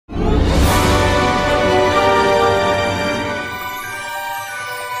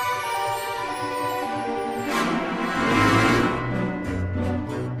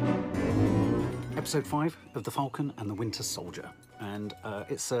episode 5 of The Falcon and the Winter Soldier, and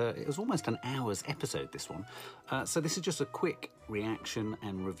it was almost an hour's episode, this one. So this is just a quick reaction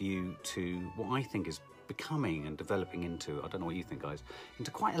and review to what I think is becoming and developing into, I don't know what you think, guys,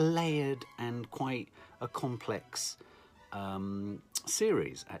 into quite a layered and quite a complex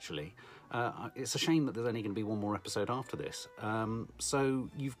series, actually. It's a shame that there's only going to be one more episode after this. So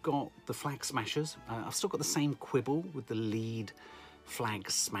you've got the Flag Smashers. I've still got the same quibble with the lead Flag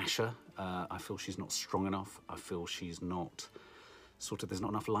Smasher. I feel she's not strong enough. I feel she's not there's not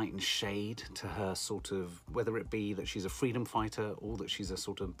enough light and shade to her, whether it be that she's a freedom fighter or that she's a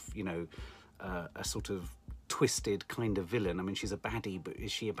a sort of twisted kind of villain. I mean, she's a baddie, but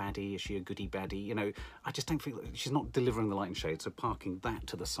is she a baddie? Is she a goody baddie? You know, I just don't feel that she's not delivering the light and shade. So parking that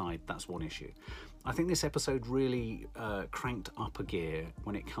to the side, that's one issue. I think this episode really cranked up a gear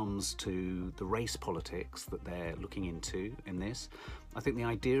when it comes to the race politics that they're looking into in this. I think the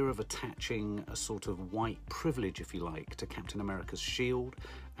idea of attaching a sort of white privilege, if you like, to Captain America's shield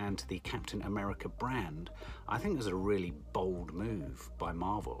and to the Captain America brand, I think is a really bold move by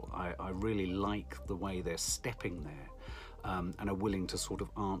Marvel. I really like the way they're stepping there and are willing to sort of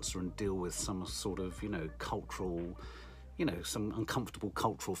answer and deal with some sort of, cultural, some uncomfortable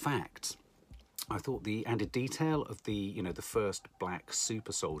cultural facts. I thought the added detail of the first black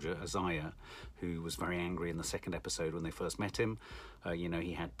super soldier, Isaiah, who was very angry in the second episode when they first met him.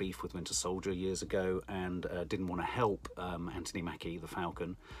 He had beef with Winter Soldier years ago and didn't want to help Anthony Mackie, the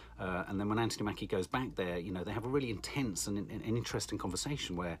Falcon. And then when Anthony Mackie goes back there, they have a really intense and interesting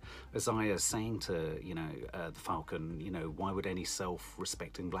conversation where Isaiah is saying to, the Falcon, why would any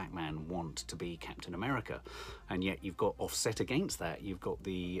self-respecting black man want to be Captain America? And yet you've got offset against that. You've got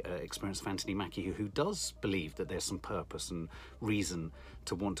the experience of Anthony Mackie, who does believe that there's some purpose and reason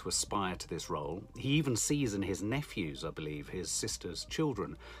to want to aspire to this role. He even sees in his nephews, I believe, his sister's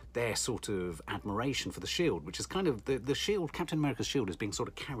children, their sort of admiration for the shield, which is kind of the shield. Captain America's shield is being sort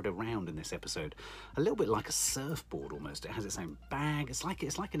of carried around in this episode a little bit like a surfboard almost. It has its own bag. It's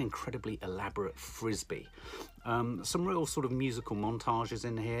like an incredibly elaborate frisbee. Some real sort of musical montages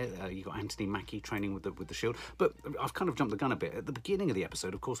in here. You've got Anthony Mackie training with the shield, but I've kind of jumped the gun a bit. At the beginning of the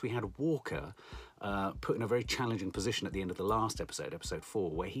episode, of course, we had Walker put in a very challenging position at the end of the last episode, episode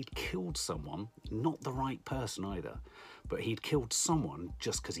 4, where he'd killed someone, not the right person either, but he'd killed someone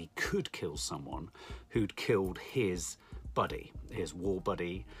just because he could kill someone who'd killed his buddy, his war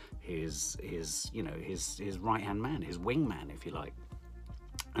buddy, his right-hand man, his wingman, if you like.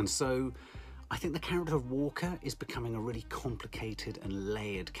 And so I think the character of Walker is becoming a really complicated and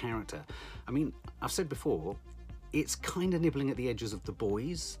layered character. I mean, I've said before, it's kind of nibbling at the edges of The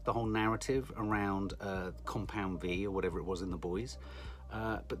Boys, the whole narrative around Compound V or whatever it was in The Boys.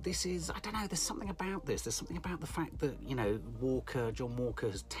 But this is, I don't know, there's something about this. There's something about the fact that, John Walker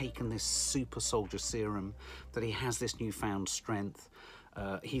has taken this super soldier serum, that he has this newfound strength.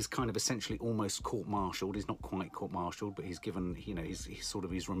 He's kind of essentially almost court-martialed. He's not quite court-martialed, but he's given,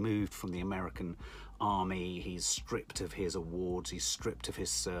 he's removed from the American army. He's stripped of his awards. He's stripped of his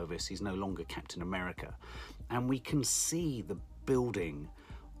service. He's no longer Captain America. And we can see the building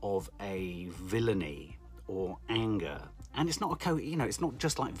of a villainy or anger. And it's not it's not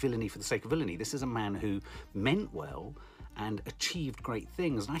just like villainy for the sake of villainy. This is a man who meant well and achieved great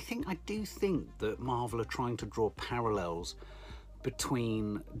things. And I do think that Marvel are trying to draw parallels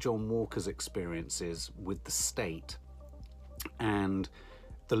between John Walker's experiences with the state and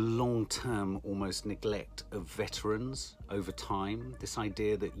the long-term almost neglect of veterans over time. This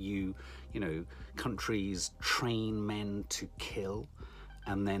idea that countries train men to kill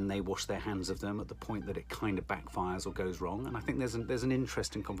and then they wash their hands of them at the point that it kind of backfires or goes wrong. And I think there's an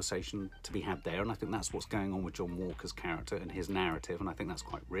interesting conversation to be had there, and I think that's what's going on with John Walker's character and his narrative, and I think that's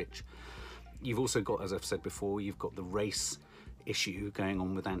quite rich. You've also got, as I've said before, you've got the race issue going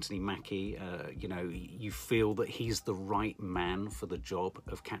on with Anthony Mackie. You feel that he's the right man for the job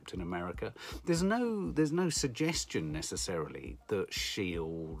of Captain America. There's no suggestion necessarily that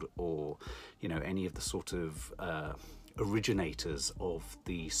S.H.I.E.L.D. or any of the sort of originators of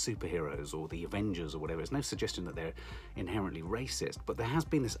the superheroes or the Avengers or whatever. There's no suggestion that they're inherently racist, but there has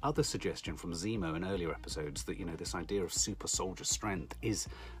been this other suggestion from Zemo in earlier episodes that this idea of super soldier strength is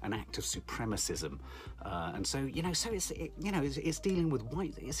an act of supremacism, and so it's dealing with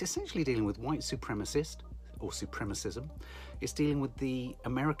it's essentially dealing with white supremacist or supremacism. It's dealing with the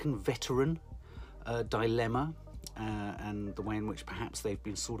American veteran dilemma. And the way in which perhaps they've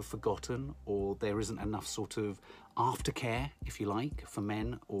been sort of forgotten, or there isn't enough sort of aftercare, if you like, for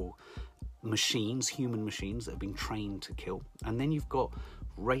men or machines, human machines that have been trained to kill. And then you've got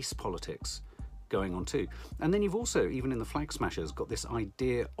race politics going on too. And then you've also, even in the Flag Smashers, got this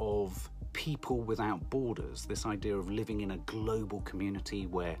idea of people without borders, this idea of living in a global community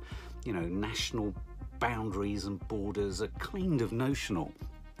where, you know, national boundaries and borders are kind of notional,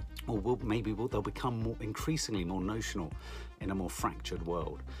 or they'll become increasingly more notional in a more fractured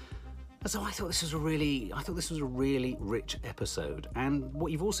world. And so I thought this was a really rich episode. And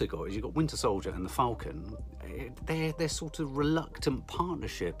what you've also got is you've got Winter Soldier and the Falcon. Their sort of reluctant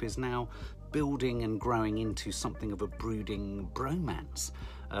partnership is now building and growing into something of a brooding bromance,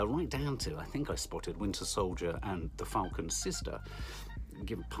 right down to, I think I spotted Winter Soldier and the Falcon's sister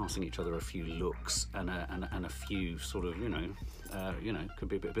passing each other a few looks and a few sort of, could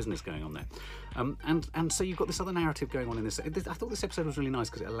be a bit of business going on there. And so you've got this other narrative going on in this. I thought this episode was really nice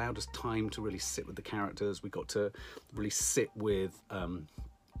because it allowed us time to really sit with the characters. We got to really sit with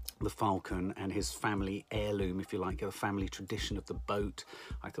the Falcon and his family heirloom, if you like, the family tradition of the boat.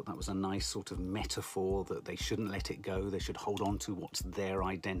 I thought that was a nice sort of metaphor that they shouldn't let it go. They should hold on to what's their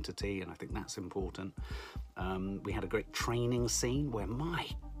identity, and I think that's important. We had a great training scene where, my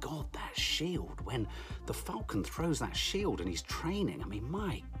God, that shield, when the Falcon throws that shield and he's training, I mean,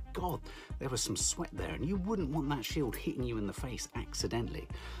 my God, there was some sweat there, and you wouldn't want that shield hitting you in the face accidentally.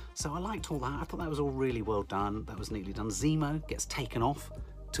 So I liked all that. I thought that was all really well done. That was neatly done. Zemo gets taken off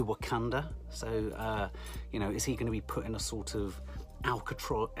to Wakanda. So, is he going to be put in a sort of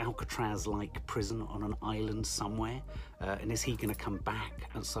Alcatraz-like prison on an island somewhere? And is he going to come back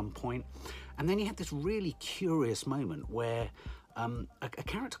at some point? And then you have this really curious moment where a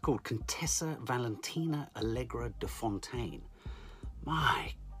character called Contessa Valentina Allegra de Fontaine,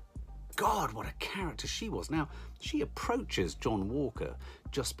 my God, what a character she was. Now, she approaches John Walker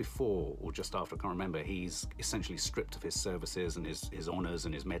just before or just after, I can't remember, he's essentially stripped of his services and his honours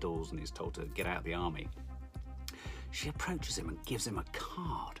and his medals, and he's told to get out of the army. She approaches him and gives him a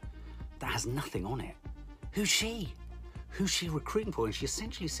card that has nothing on it. Who's she? Who's she recruiting for? And she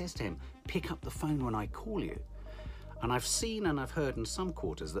essentially says to him, pick up the phone when I call you. And I've seen and I've heard in some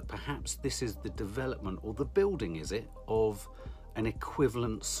quarters that perhaps this is the development, or the building, is it, of an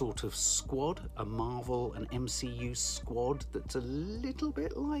equivalent sort of squad, a Marvel, an MCU squad that's a little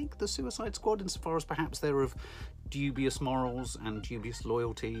bit like the Suicide Squad insofar as perhaps they're of dubious morals and dubious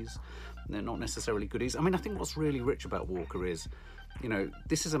loyalties. They're not necessarily goodies. I mean, I think what's really rich about Walker is,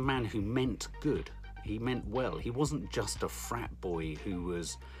 this is a man who meant good. He meant well. He wasn't just a frat boy who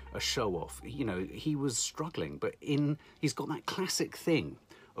was a show-off. He was struggling, but he's got that classic thing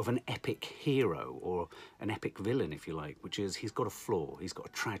of an epic hero or an epic villain, if you like, which is he's got a flaw. He's got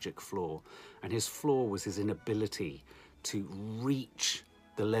a tragic flaw, and his flaw was his inability to reach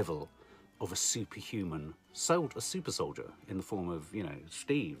the level of a superhuman a super soldier in the form of,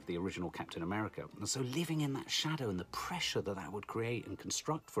 Steve, the original Captain America. And so living in that shadow and the pressure that would create and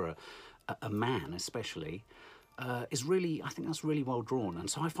construct for a man especially, is really, I think that's really well drawn. And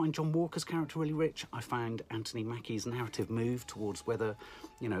so I find John Walker's character really rich. I find Anthony Mackie's narrative move towards whether,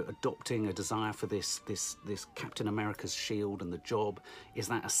 adopting a desire for this Captain America's shield and the job, is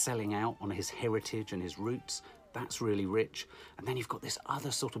that a selling out on his heritage and his roots? That's really rich. And then you've got this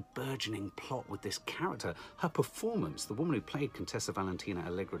other sort of burgeoning plot with this character. Her performance, the woman who played Contessa Valentina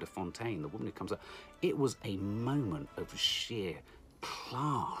Allegra de Fontaine, the woman who comes up, it was a moment of sheer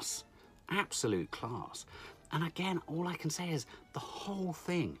class, absolute class. And again, all I can say is the whole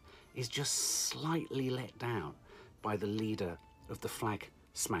thing is just slightly let down by the leader of the Flag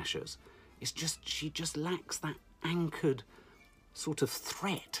Smashers. She just lacks that anchored sort of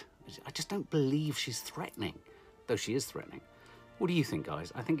threat. I just don't believe she's threatening, though she is threatening. What do you think,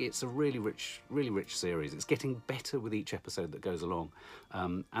 guys? I think it's a really rich series. It's getting better with each episode that goes along.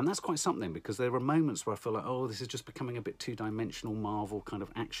 And that's quite something, because there are moments where I feel like, oh, this is just becoming a bit two-dimensional Marvel kind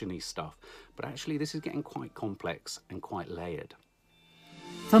of action-y stuff. But actually, this is getting quite complex and quite layered.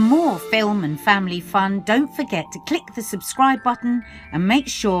 For more film and family fun, don't forget to click the subscribe button and make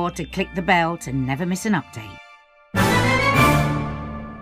sure to click the bell to never miss an update.